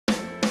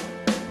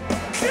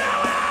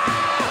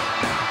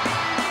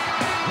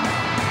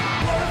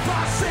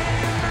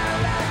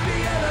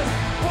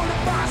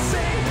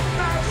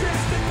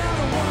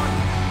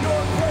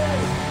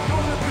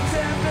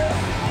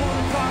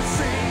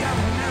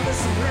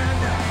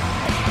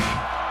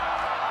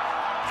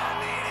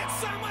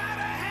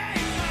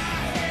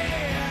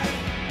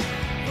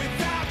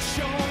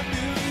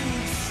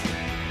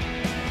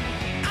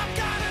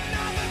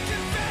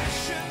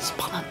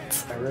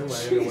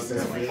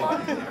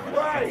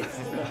Right.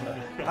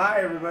 Hi,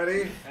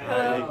 everybody.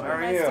 Hello. How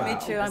are Nice you? to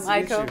meet you. I'm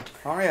Nice to Ayco. meet you.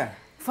 How are you?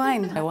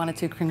 Fine. I wanted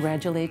to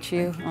congratulate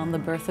you on the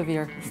birth of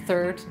your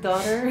third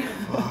daughter.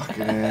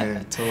 Fucking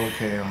A, total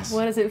chaos.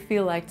 What does it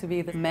feel like to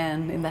be the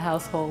man in the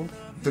household?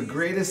 The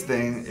greatest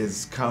thing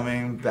is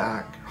coming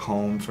back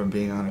home from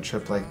being on a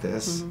trip like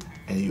this,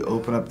 and you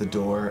open up the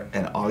door,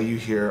 and all you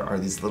hear are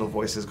these little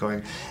voices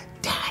going,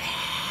 "Daddy!"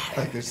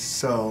 Like they're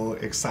so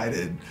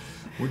excited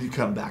when you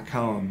come back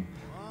home.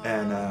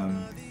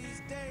 And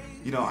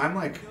you know, I'm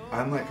like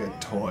a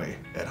toy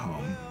at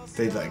home.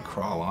 They like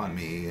crawl on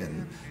me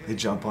and they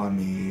jump on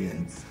me,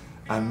 and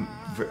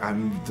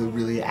I'm the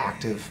really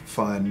active,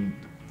 fun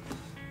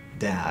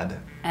dad.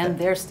 And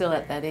they're still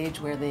at that age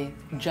where they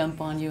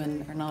jump on you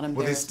and are not embarrassed.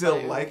 Well, they still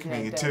by you. like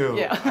me Yeah, too.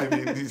 Yeah. I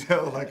mean, you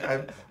know, like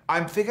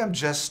I think I'm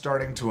just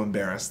starting to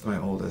embarrass my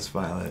oldest,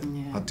 Violet.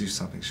 Yeah. I'll do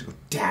something. She'll go,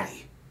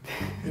 "Daddy."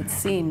 It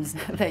seems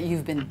that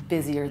you've been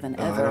busier than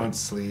ever. I don't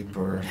sleep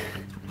or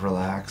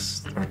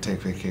relax or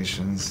take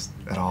vacations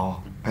at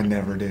all. I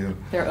never do.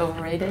 They're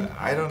overrated?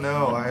 I don't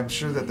know. I'm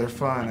sure that they're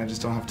fun. I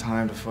just don't have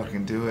time to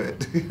fucking do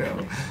it. You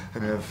know, I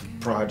have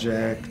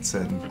projects,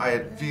 and I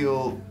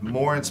feel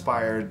more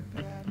inspired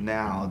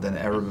now than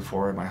ever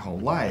before in my whole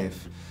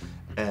life.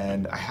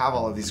 And I have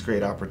all of these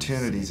great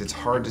opportunities. It's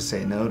hard to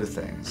say no to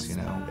things, you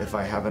know. If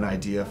I have an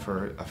idea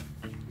for a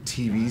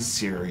TV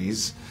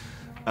series,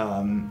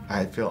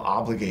 I feel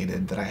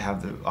obligated that I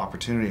have the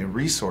opportunity and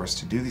resource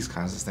to do these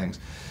kinds of things.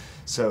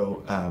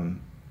 So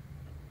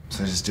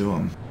I just do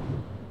them.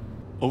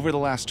 Over the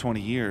last 20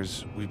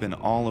 years, we've been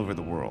all over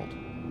the world,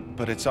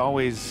 but it's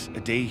always a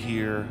day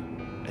here,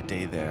 a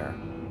day there.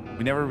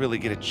 We never really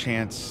get a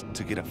chance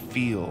to get a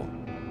feel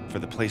for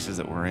the places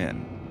that we're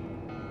in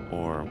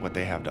or what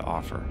they have to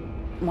offer.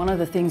 One of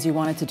the things you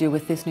wanted to do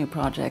with this new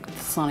project,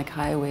 Sonic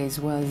Highways,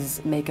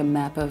 was make a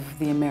map of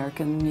the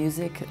American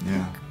music.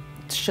 Yeah.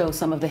 Show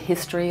some of the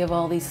history of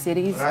all these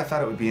cities. But I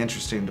thought it would be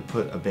interesting to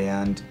put a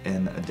band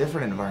in a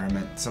different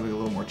environment, something a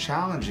little more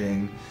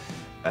challenging,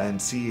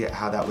 and see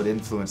how that would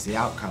influence the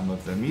outcome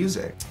of the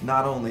music.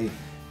 Not only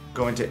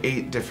going to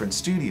 8 different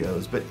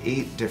studios, but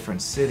 8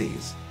 different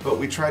cities. But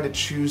we tried to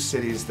choose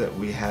cities that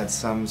we had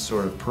some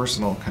sort of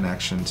personal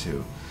connection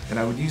to. And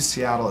I would use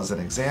Seattle as an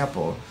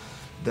example,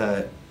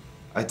 that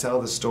I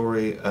tell the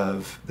story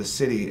of the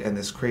city and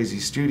this crazy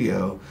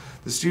studio.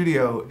 The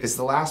studio is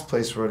the last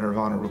place where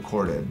Nirvana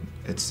recorded.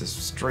 It's this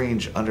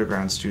strange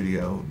underground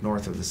studio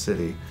north of the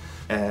city.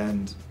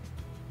 And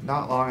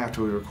not long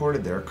after we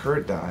recorded there,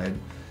 Kurt died,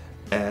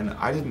 and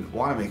I didn't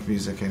want to make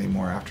music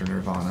anymore after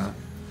Nirvana.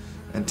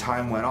 And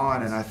time went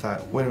on, and I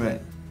thought, wait a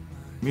minute,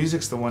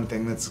 music's the one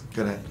thing that's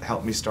gonna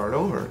help me start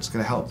over. It's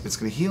gonna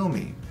heal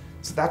me.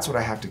 So that's what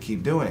I have to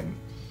keep doing.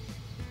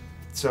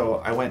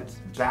 So I went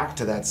back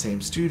to that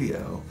same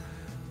studio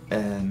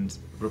and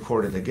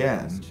recorded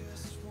again,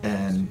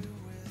 and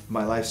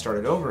my life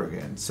started over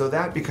again. So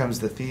that becomes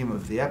the theme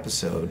of the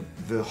episode.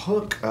 The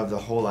hook of the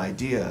whole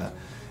idea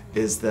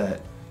is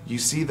that you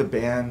see the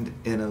band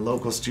in a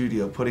local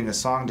studio putting a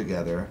song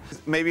together.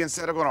 Maybe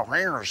instead of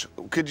going,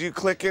 could you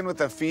click in with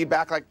the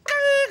feedback like,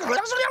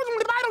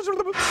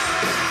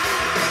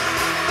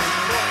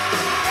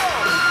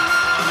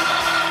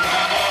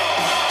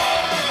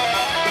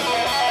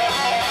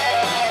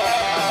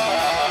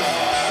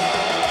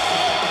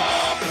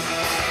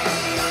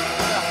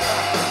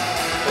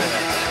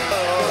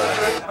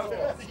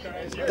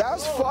 that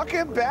was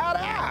fucking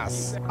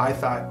badass. I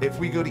thought if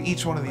we go to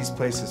each one of these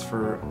places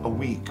for a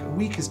week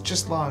is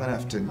just long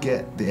enough to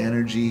get the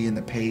energy and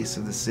the pace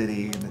of the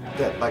city, and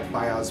that like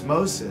by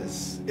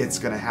osmosis, it's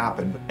gonna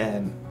happen.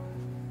 And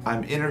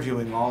I'm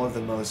interviewing all of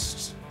the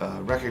most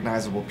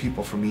recognizable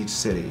people from each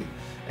city,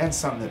 and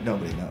some that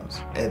nobody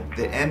knows. At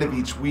the end of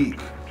each week,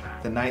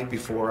 the night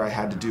before I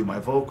had to do my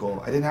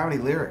vocal, I didn't have any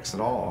lyrics at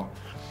all.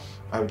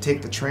 I would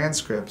take the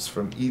transcripts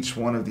from each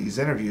one of these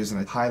interviews and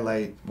I'd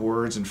highlight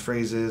words and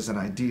phrases and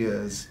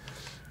ideas,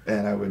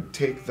 and I would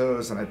take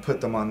those and I'd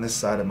put them on this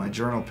side of my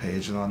journal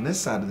page, and on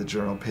this side of the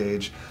journal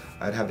page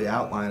I'd have the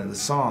outline of the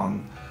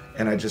song,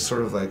 and I just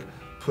sort of like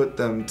put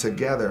them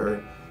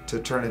together to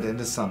turn it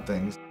into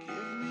something.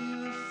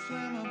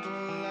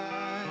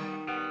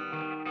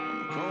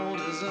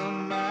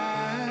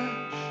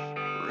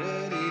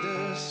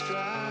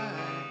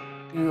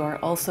 You are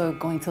also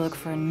going to look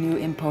for new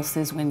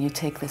impulses when you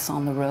take this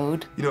on the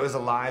road. You know, as a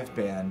live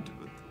band,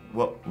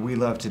 what we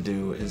love to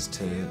do is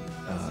to,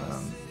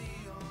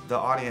 the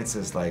audience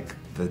is like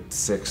the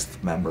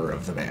 6th member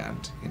of the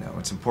band. You know,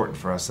 it's important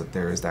for us that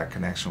there is that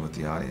connection with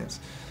the audience.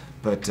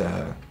 But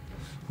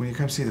when you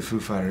come see the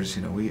Foo Fighters,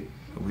 you know, we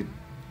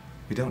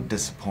don't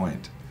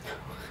disappoint.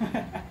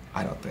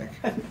 I don't think.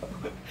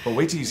 But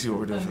wait till you see what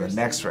we're doing for the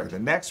next record. The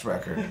next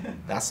record,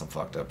 that's some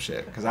fucked up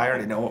shit. Because I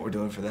already know what we're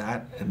doing for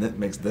that, and that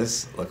makes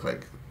this look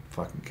like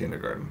fucking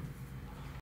kindergarten.